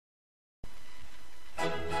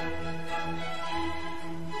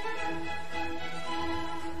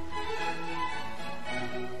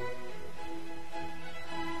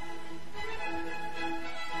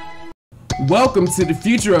Welcome to the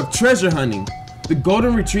future of treasure hunting. The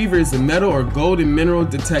Golden Retriever is a metal or gold and mineral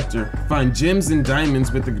detector. Find gems and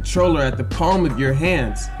diamonds with the controller at the palm of your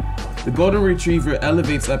hands. The Golden Retriever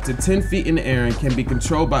elevates up to 10 feet in the air and can be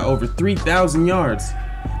controlled by over 3,000 yards.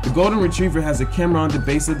 The Golden Retriever has a camera on the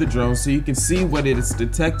base of the drone so you can see what it is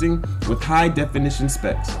detecting with high definition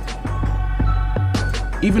specs.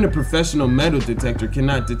 Even a professional metal detector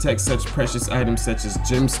cannot detect such precious items such as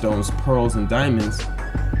gemstones, pearls, and diamonds.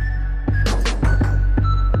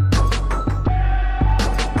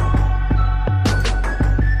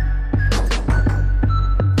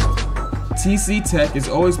 TC Tech is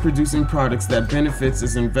always producing products that benefits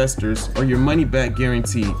its investors or your money back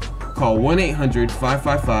guaranteed. Call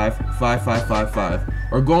 1-800-555-5555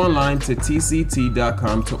 or go online to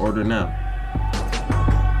tct.com to order now.